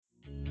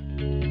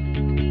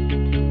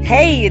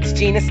Hey, it's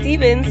Gina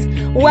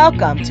Stevens.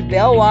 Welcome to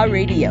Belwa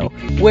Radio,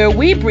 where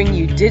we bring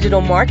you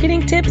digital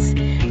marketing tips,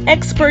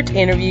 expert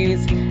interviews,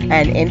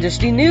 and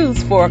industry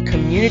news for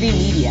community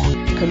media,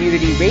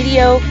 community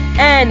radio,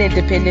 and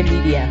independent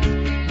media.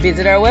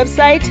 Visit our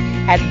website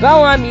at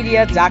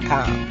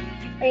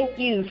belwamedia.com. Thank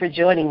you for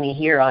joining me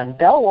here on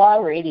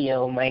Belwa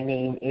Radio. My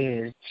name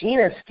is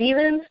Gina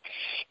Stevens,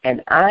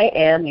 and I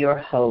am your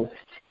host.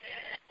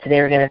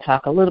 Today we're going to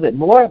talk a little bit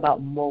more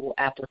about mobile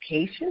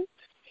applications.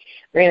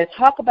 We're going to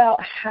talk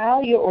about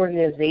how your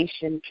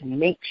organization can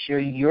make sure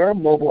your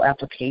mobile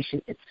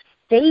application is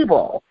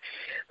stable.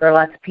 There are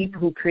lots of people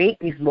who create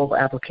these mobile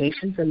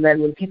applications, and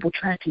then when people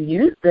try to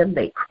use them,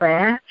 they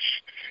crash.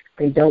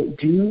 They don't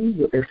do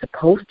what they're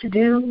supposed to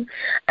do,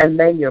 and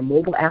then your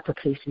mobile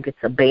application gets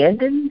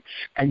abandoned,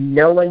 and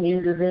no one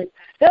uses it,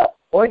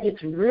 or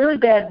gets really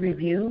bad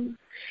reviews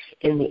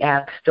in the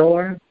App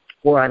Store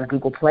or on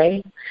Google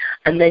Play,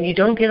 and then you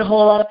don't get a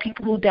whole lot of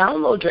people who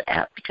download your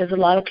app because a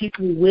lot of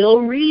people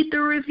will read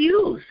the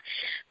reviews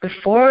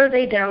before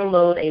they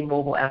download a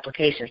mobile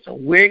application. So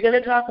we're going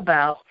to talk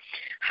about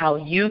how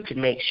you can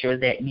make sure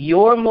that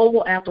your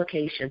mobile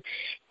application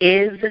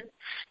is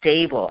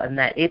stable and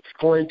that it's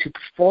going to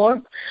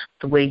perform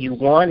the way you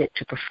want it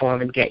to perform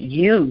and get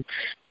you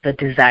the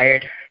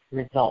desired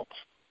results.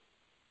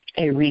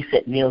 A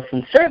recent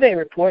Nielsen survey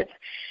reports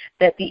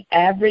that the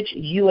average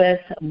U.S.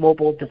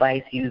 mobile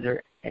device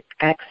user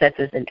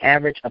accesses an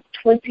average of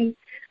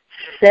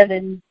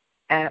 27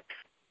 apps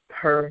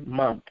per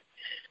month.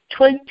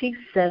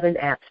 27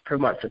 apps per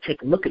month. So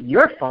take a look at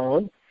your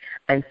phone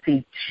and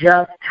see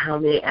just how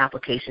many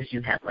applications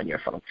you have on your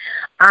phone.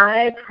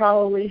 I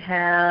probably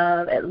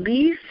have at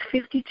least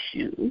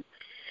 52,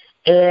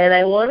 and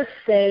I want to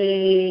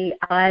say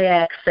I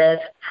access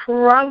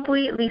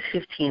probably at least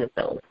 15 of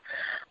those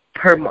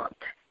per month,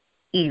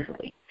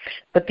 easily.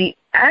 But the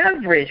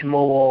average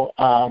mobile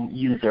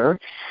user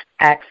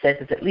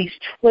accesses at least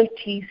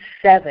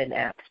 27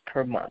 apps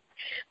per month.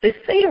 The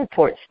same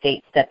report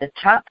states that the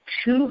top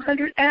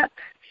 200 apps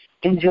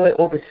enjoy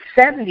over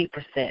 70%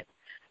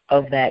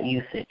 of that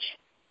usage.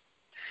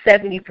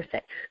 70%.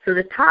 So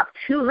the top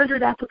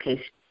 200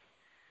 applications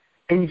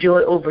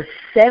enjoy over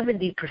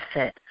 70%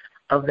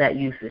 of that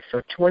usage.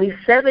 So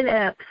 27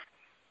 apps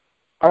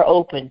are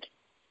opened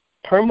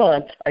per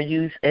month, are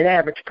used in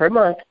average per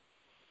month,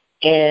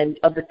 and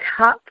of the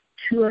top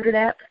 200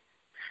 apps,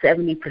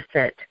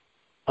 70%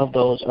 of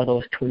those are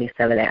those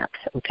 27 apps,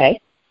 okay?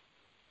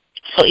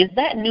 So is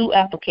that new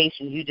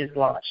application you just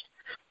launched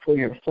for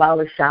your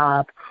flower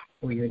shop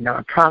or your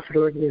nonprofit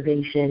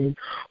organization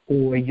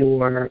or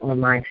your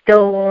online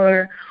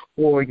store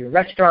or your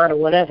restaurant or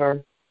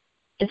whatever,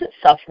 is it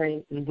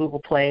suffering in Google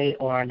Play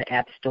or on the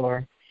App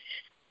Store?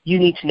 You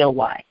need to know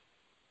why.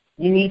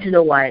 You need to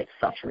know why it's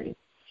suffering.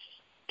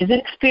 Is it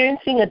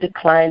experiencing a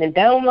decline in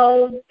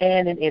downloads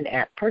and in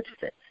in-app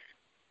purchases?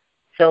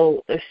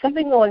 So there's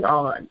something going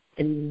on,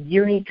 and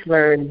you need to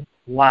learn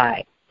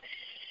why.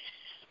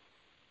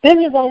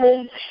 Business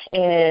owners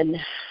and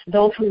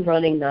those who are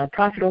running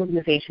nonprofit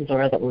organizations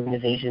or other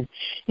organizations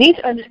need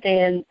to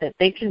understand that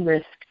they can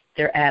risk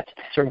their app's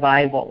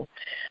survival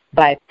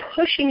by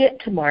pushing it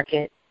to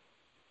market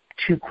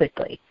too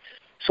quickly.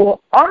 So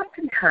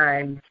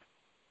oftentimes,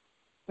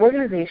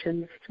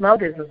 organizations, small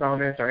business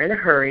owners are in a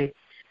hurry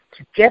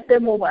to get their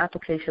mobile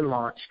application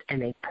launched,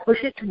 and they push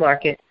it to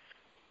market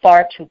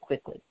far too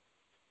quickly.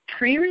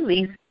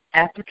 Pre-release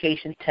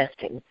application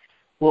testing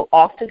will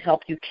often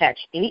help you catch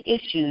any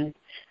issues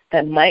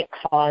that might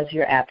cause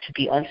your app to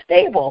be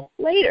unstable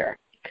later.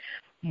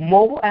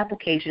 Mobile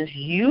applications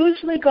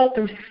usually go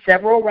through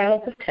several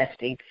rounds of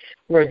testing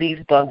where these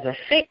bugs are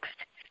fixed,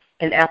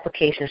 and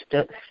application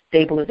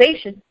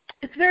stabilization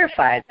is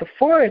verified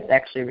before it's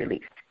actually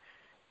released.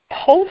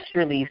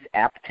 Post-release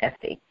app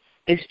testing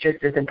is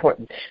just as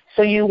important.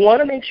 So you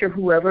want to make sure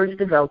whoever is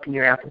developing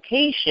your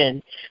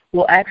application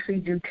will actually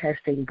do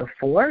testing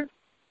before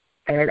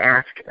and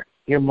after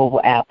your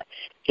mobile app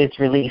is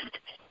released.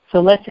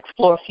 So let's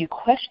explore a few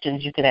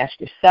questions you can ask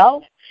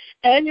yourself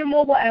and your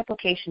mobile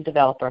application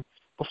developer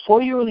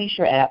before you release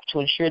your app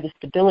to ensure the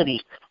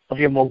stability of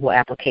your mobile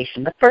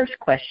application. The first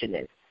question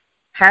is,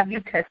 have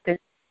you tested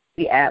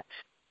the app's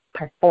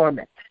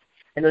performance?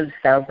 I know this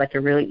sounds like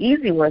a really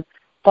easy one,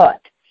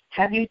 but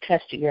have you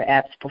tested your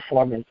app's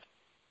performance?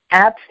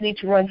 Apps need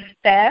to run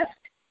fast,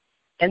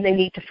 and they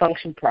need to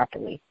function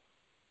properly.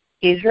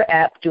 Is your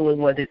app doing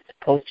what it's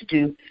supposed to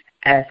do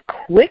as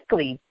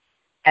quickly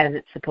as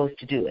it's supposed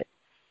to do it?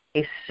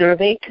 A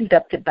survey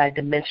conducted by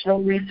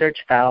Dimensional Research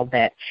found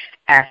that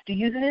after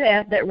using an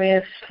app that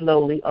ran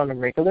slowly on a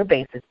regular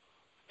basis,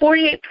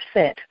 48%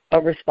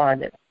 of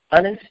respondents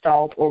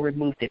uninstalled or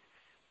removed it.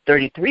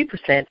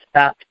 33%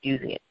 stopped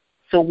using it.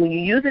 So when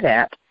you use an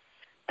app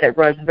that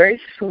runs very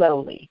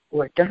slowly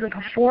or it doesn't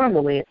perform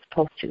the way it's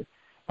supposed to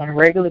on a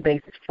regular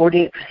basis,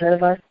 48%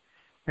 of us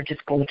are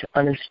just going to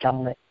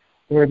uninstall it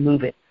or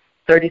remove it.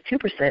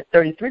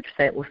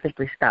 33% will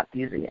simply stop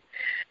using it.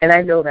 And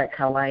I know that's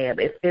how I am.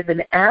 If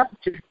an app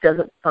just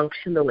doesn't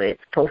function the way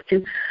it's supposed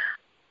to,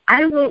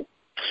 I won't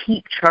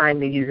keep trying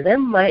to use it. I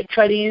might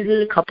try to use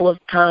it a couple of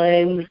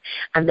times,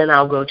 and then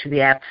I'll go to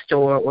the App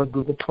Store or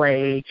Google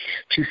Play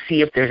to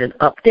see if there's an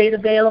update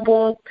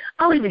available.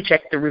 I'll even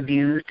check the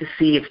reviews to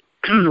see if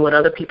what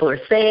other people are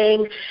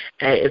saying,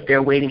 if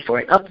they're waiting for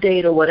an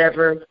update or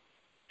whatever.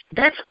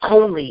 That's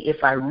only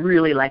if I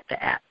really like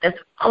the app. That's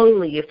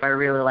only if I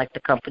really like the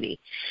company.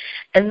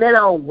 And then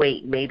I'll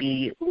wait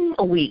maybe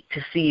a week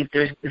to see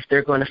if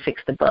they're going to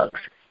fix the bugs.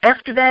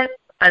 After that,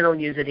 I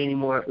don't use it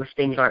anymore if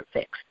things aren't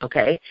fixed,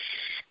 okay?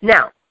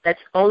 Now,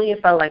 that's only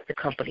if I like the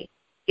company.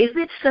 If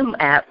it's some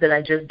app that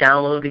I just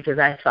downloaded because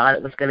I thought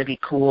it was going to be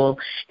cool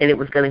and it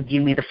was going to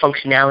give me the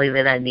functionality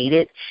that I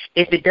needed,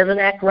 if it doesn't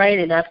act right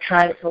and I've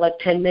tried it for like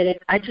 10 minutes,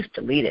 I just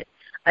delete it.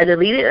 I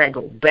delete it and I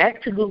go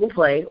back to Google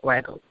Play or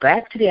I go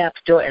back to the App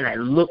Store and I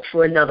look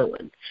for another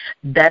one.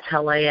 That's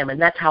how I am,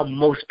 and that's how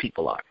most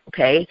people are,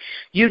 okay?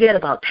 You get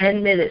about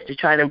 10 minutes to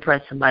try to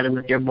impress somebody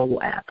with your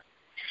mobile app.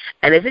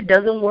 And if it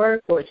doesn't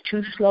work or it's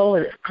too slow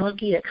and it's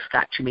clunky, it's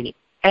got too many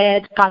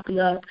ads popping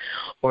up,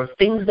 or if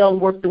things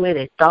don't work the way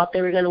they thought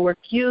they were going to work,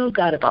 you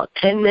got about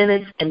 10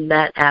 minutes and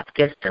that app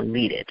gets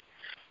deleted,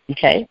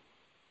 okay?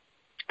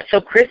 So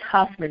Chris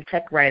Hoffman,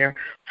 tech writer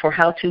for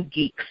How To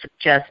Geek,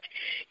 suggests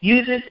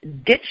users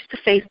ditch the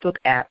Facebook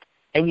app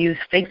and use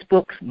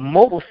Facebook's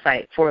mobile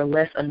site for a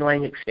less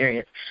annoying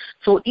experience.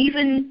 So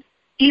even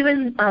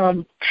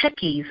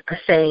techies are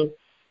saying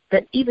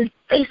that even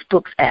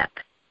Facebook's app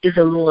is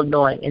a little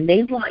annoying, and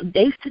they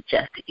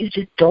suggest that you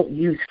just don't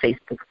use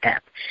Facebook's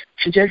app,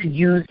 to just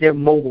use their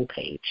mobile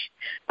page.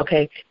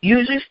 Okay,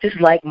 users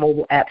dislike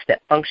mobile apps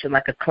that function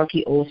like a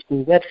clunky old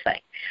school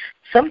website.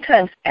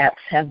 Sometimes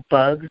apps have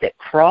bugs that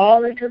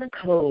crawl into the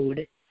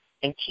code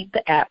and keep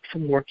the app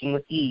from working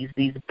with ease.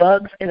 These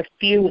bugs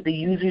interfere with the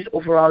user's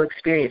overall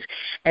experience,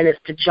 and it's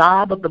the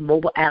job of the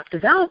mobile app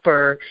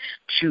developer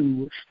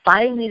to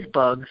find these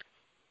bugs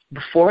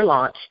before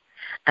launch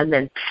and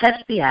then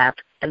test the app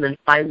and then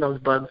find those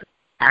bugs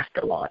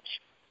after launch.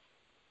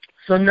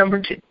 So number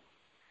 2,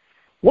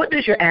 what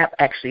does your app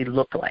actually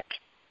look like?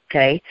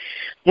 Okay,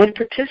 when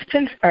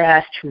participants are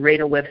asked to rate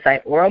a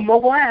website or a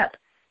mobile app,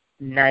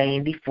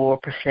 94%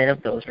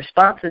 of those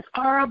responses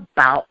are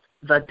about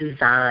the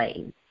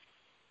design.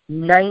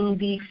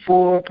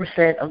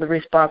 94% of the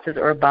responses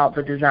are about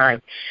the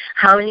design.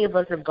 How many of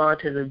us have gone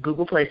to the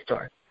Google Play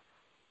Store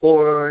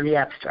or the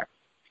App Store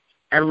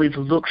and we've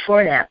looked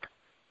for an app,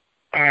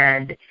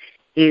 and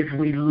if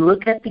we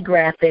look at the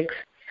graphics,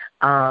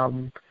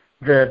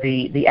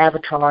 the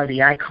avatar,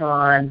 the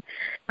icon,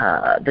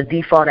 the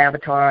default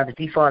avatar, the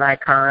default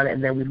icon,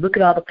 and then we look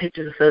at all the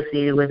pictures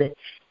associated with it,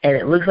 and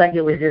it looks like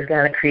it was just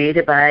kind of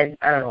created by,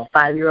 I don't know, a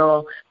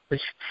 5-year-old,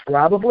 which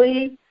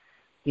probably,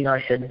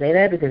 I shouldn't say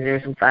that because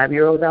there's some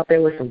 5-year-olds out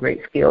there with some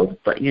great skills,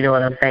 but you know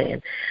what I'm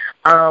saying.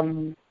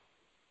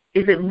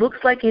 If it looks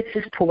like it's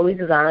just poorly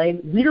designed,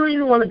 we don't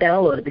even want to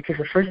download it because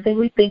the first thing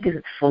we think is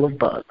it's full of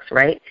bugs,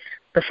 right?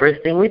 The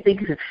first thing we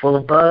think is it's full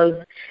of bugs.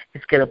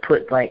 It's going to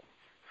put,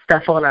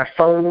 stuff on our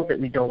phones that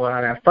we don't want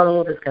on our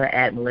phones. It's going to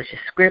add malicious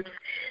scripts.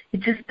 It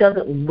just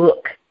doesn't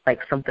look like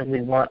something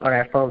we want on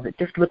our phones. It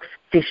just looks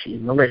fishy,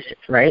 malicious,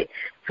 right?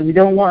 So we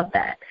don't want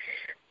that.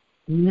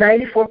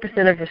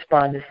 94% of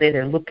respondents say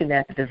they're looking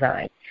at the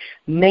design.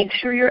 Make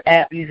sure your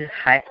app uses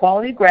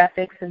high-quality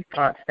graphics and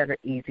fonts that are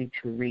easy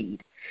to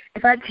read.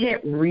 If I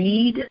can't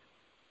read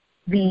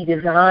the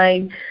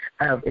design,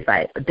 if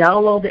I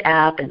download the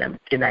app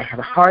and I have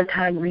a hard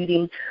time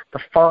reading the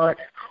font,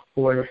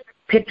 or the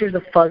pictures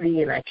are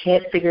fuzzy and I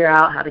can't figure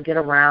out how to get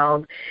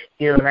around,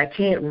 and I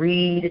can't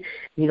read,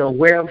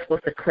 where I'm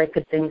supposed to click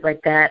and things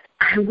like that,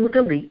 I will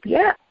delete the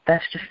app.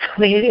 That's just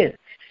the way it is.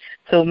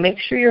 So make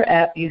sure your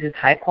app uses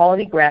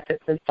high-quality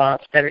graphics and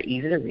fonts that are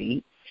easy to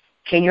read.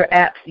 Can your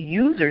app's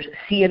users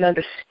see and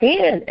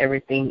understand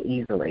everything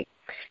easily?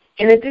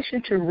 In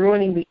addition to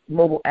ruining the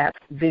mobile app's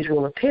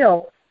visual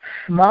appeal,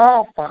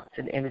 small fonts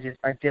and images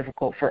are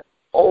difficult for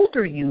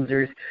older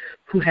users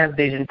who have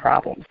vision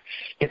problems.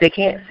 If they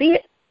can't see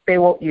it, they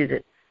won't use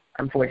it.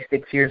 I'm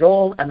 46 years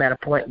old. I'm at a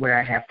point where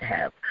I have to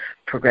have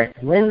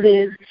progressive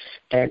lenses,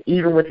 and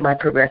even with my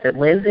progressive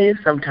lenses,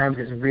 sometimes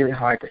it's really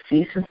hard to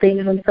see some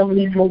things on some of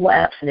these mobile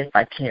apps, and if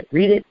I can't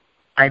read it,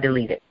 I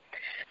delete it.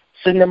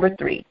 So number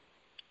 3,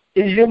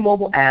 is your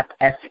mobile app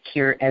as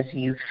secure as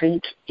you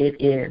think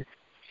it is?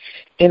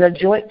 In a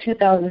joint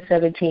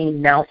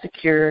 2017 Now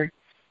Secure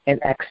and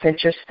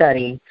Accenture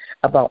study,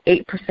 about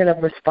 8%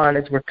 of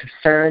respondents were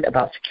concerned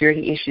about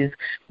security issues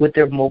with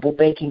their mobile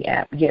banking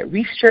app. Yet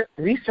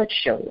research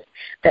shows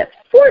that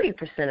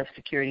 40% of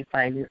security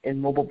findings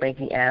in mobile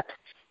banking apps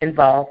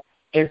involve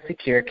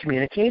insecure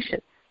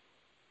communication.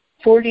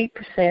 40%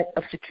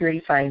 of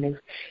security findings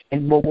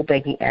in mobile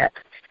banking apps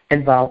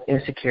involve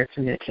insecure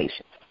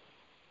communication.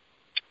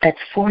 That's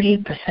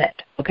 40%,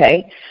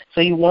 okay?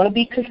 So you want to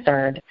be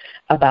concerned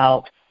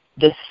about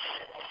the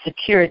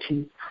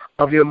security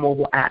of your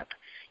mobile app.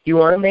 You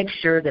want to make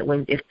sure that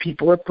if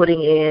people are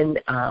putting in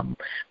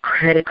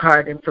credit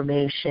card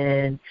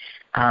information,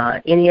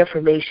 any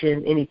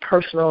information, any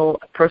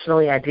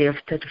personally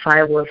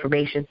identifiable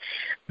information,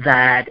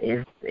 that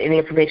is any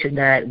information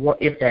that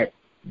if that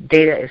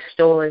data is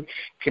stolen,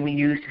 can be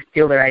used to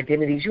steal their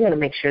identities. You want to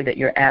make sure that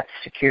your app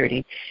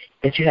security,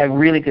 that you have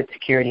really good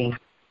security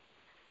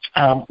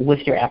with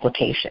your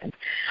application.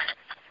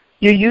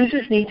 Your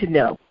users need to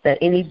know that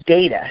any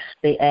data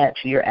they add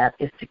to your app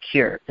is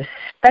secure,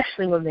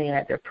 especially when they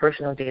add their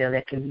personal data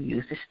that can be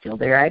used to steal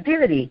their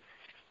identity.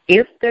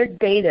 If their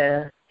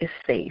data is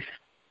safe,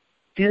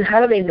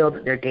 how do they know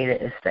that their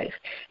data is safe?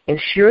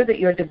 Ensure that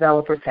your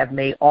developers have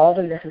made all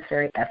the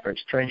necessary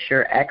efforts to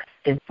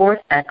enforce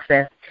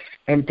access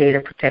and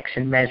data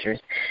protection measures.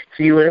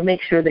 So you want to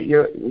make sure that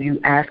you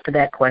ask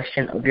that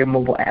question of your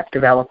mobile app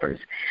developers.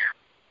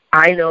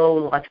 I know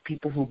lots of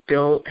people who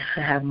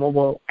have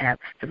mobile apps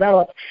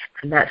developed,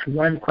 and that's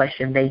one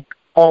question they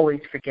always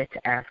forget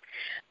to ask.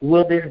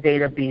 Will this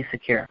data be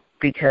secure?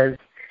 Because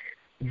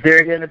there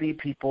are going to be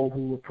people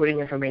who are putting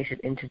information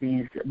into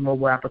these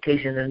mobile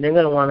applications, and they're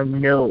going to want to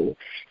know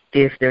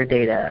if their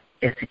data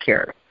is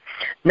secure.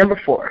 Number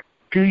 4,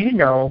 do you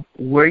know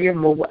where your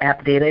mobile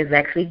app data is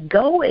actually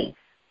going?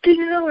 Do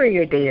you know where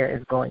your data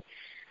is going?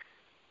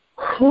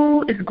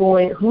 Who's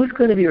going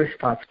to be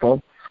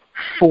responsible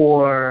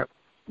for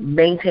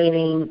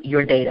maintaining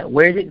your data?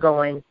 Where is it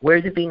going? Where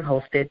is it being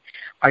hosted?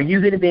 Are you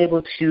going to be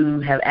able to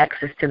have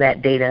access to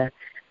that data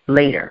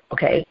later?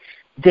 Okay.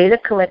 Data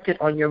collected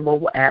on your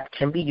mobile app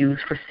can be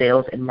used for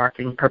sales and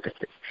marketing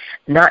purposes,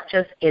 not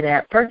just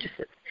in-app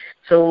purchases.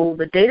 So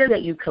the data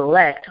that you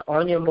collect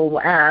on your mobile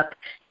app,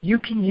 you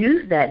can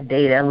use that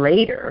data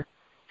later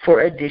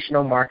for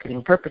additional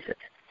marketing purposes.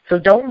 So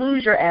don't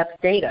lose your app's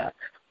data.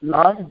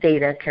 Lost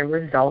data can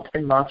result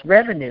in lost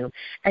revenue,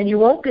 and you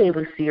won't be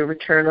able to see a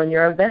return on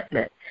your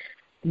investment.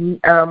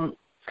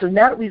 So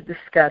now that we've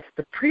discussed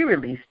the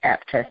pre-release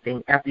app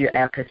testing after your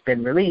app has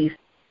been released,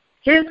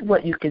 here's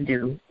what you can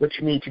do, what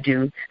you need to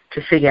do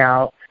to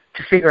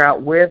figure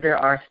out where there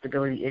are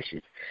stability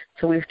issues.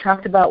 So we've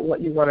talked about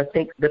what you want to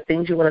think, the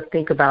things you want to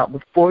think about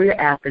before your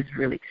app is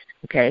released.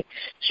 Okay,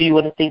 so you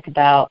want to think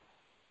about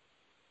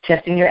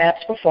testing your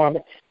app's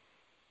performance,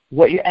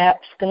 what your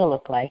app's going to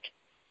look like,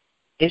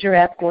 is your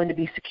app going to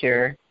be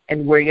secure,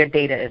 and where your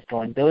data is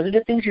going. Those are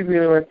the things you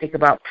really want to think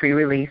about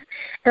pre-release,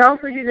 and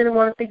also you're going to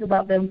want to think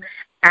about them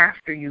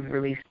after you've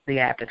released the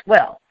app as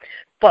well.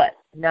 But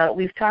now that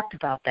we've talked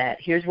about that,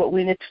 here's what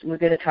we're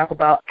going to talk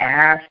about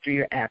after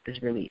your app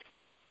is released.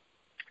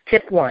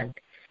 Tip 1,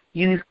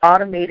 use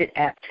automated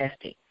app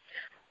testing.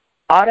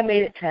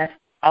 Automated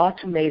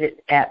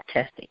app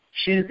testing.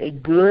 Choose a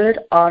good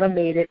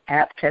automated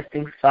app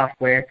testing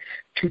software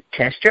to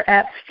test your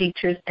app's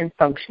features and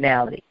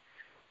functionality.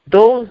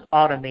 Those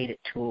automated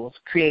tools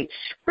create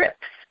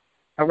scripts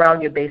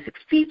around your basic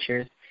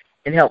features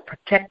and help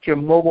protect your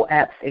mobile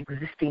app's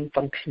existing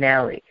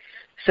functionality.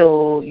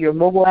 So your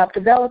mobile app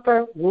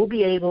developer will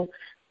be able,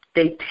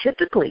 they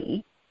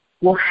typically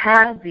will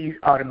have these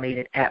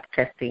automated app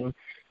testing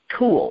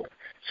tools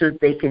so that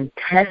they can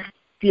test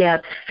the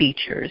app's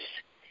features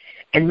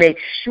and make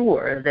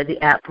sure that the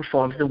app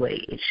performs the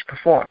way it should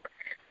perform.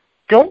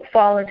 Don't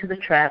fall into the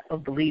trap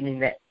of believing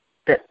that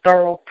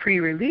thorough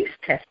pre-release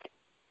testing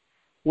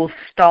will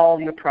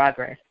stall your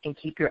progress and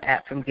keep your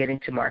app from getting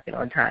to market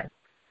on time.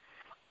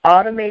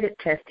 Automated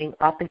testing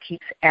often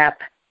keeps app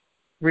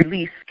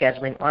release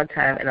scheduling on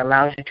time and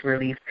allows you to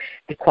release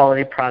a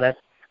quality product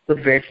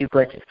with very few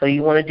glitches. So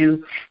you want to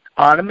do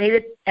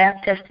automated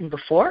app testing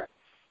before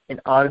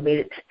and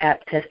automated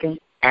app testing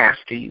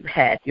after you've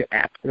had your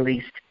app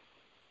released.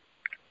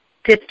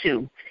 Tip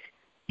 2,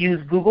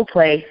 use Google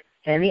Play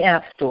and the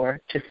App Store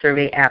to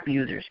survey app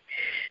users.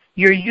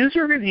 Your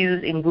user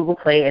reviews in Google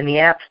Play and the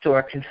App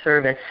Store can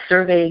serve as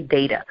survey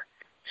data.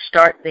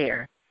 Start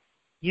there.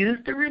 Use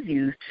the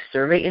reviews to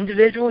survey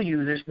individual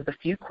users with a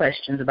few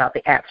questions about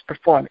the app's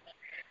performance,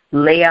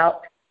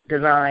 layout,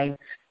 design,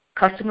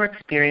 customer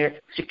experience,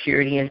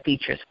 security, and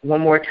features.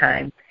 One more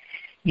time.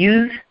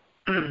 Use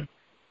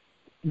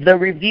the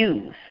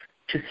reviews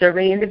to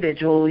survey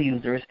individual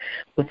users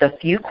with a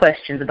few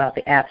questions about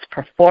the app's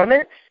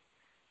performance,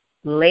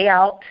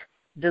 layout,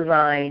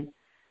 design,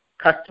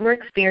 customer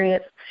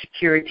experience,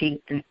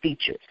 security, and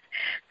features.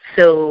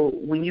 So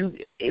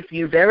if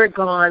you've ever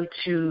gone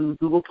to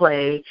Google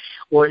Play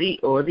or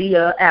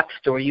the App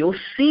Store, you'll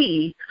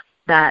see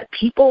that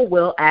people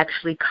will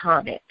actually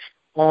comment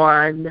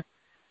on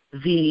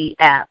the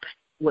app,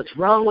 what's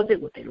wrong with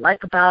it, what they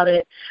like about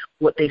it,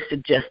 what they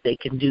suggest they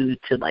can do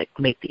to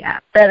make the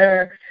app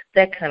better,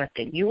 that kind of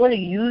thing. You want to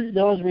use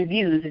those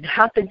reviews and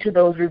hop into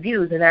those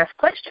reviews and ask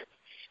questions.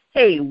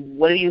 Hey,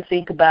 what do you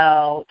think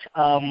about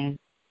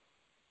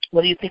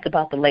what do you think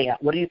about the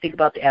layout? What do you think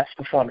about the app's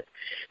performance?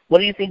 What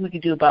do you think we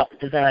could do about the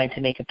design to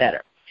make it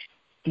better?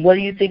 What do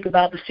you think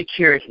about the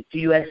security? Do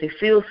you actually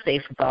feel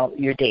safe about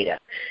your data?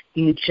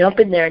 You jump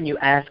in there and you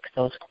ask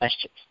those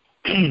questions.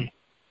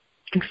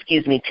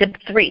 Excuse me. Tip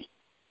 3,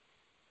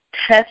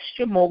 test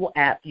your mobile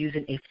app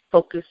using a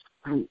focus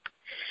group.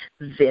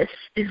 This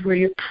is where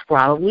you're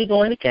probably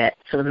going to get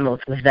some of the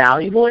most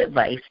valuable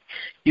advice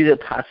you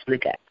could possibly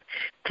get.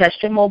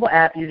 Test your mobile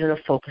app using a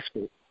focus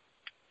group.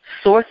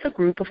 Source a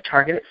group of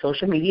targeted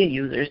social media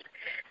users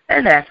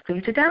and ask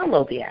them to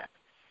download the app.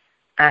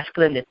 ask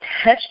them to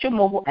test your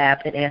mobile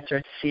app and answer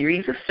a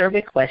series of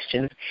survey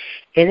questions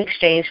in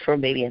exchange for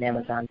maybe an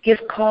Amazon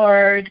gift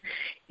card,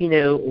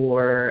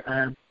 or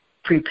a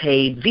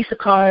prepaid Visa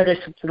card or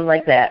something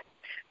like that.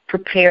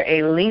 Prepare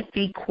a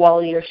lengthy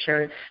quality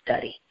assurance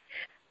study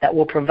that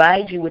will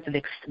provide you with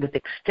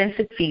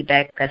extensive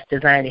feedback that's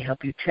designed to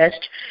help you test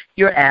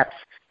your app's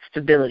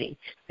stability.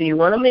 So you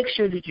want to make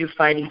sure that you're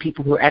finding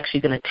people who are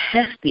actually going to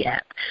test the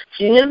app.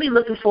 So you're going to be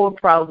looking for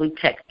probably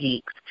tech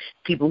geeks,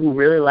 people who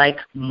really like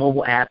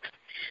mobile apps,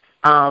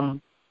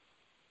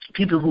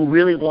 people who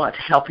really want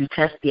to help you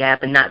test the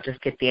app and not just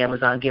get the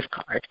Amazon gift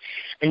card.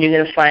 And you're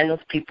going to find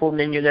those people, and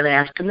then you're going to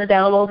ask them to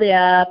download the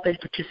app and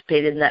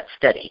participate in that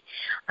study.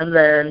 And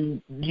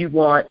then you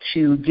want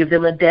to give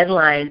them a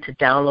deadline to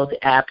download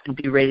the app and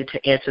be ready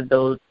to answer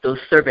those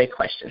survey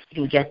questions.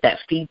 You can get that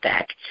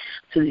feedback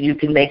so that you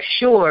can make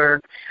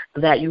sure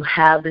that you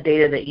have the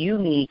data that you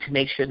need to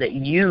make sure that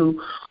you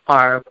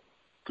are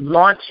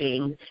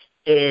launching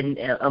in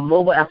a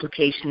mobile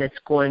application that's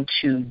going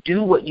to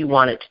do what you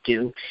want it to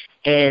do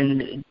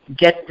and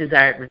get the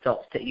desired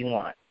results that you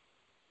want.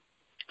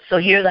 So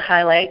here are the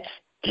highlights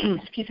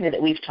that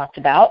we've talked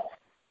about.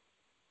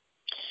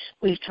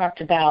 We've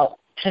talked about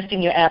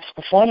testing your app's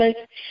performance,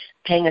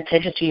 paying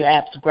attention to your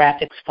app's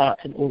graphics,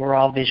 fonts, and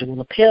overall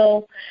visual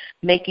appeal,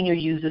 making your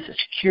users'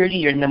 security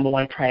your number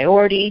one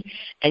priority,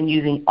 and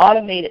using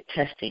automated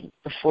testing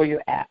before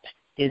your app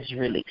is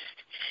released.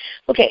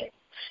 Okay.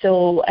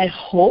 So I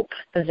hope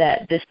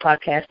that this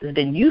podcast has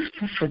been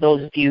useful for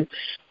those of you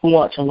who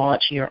want to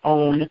launch your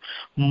own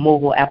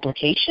mobile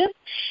application.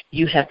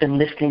 You have been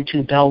listening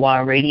to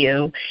Bellwire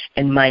Radio,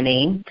 and my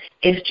name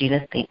is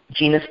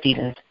Genia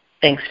Stevens.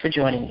 Thanks for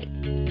joining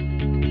me.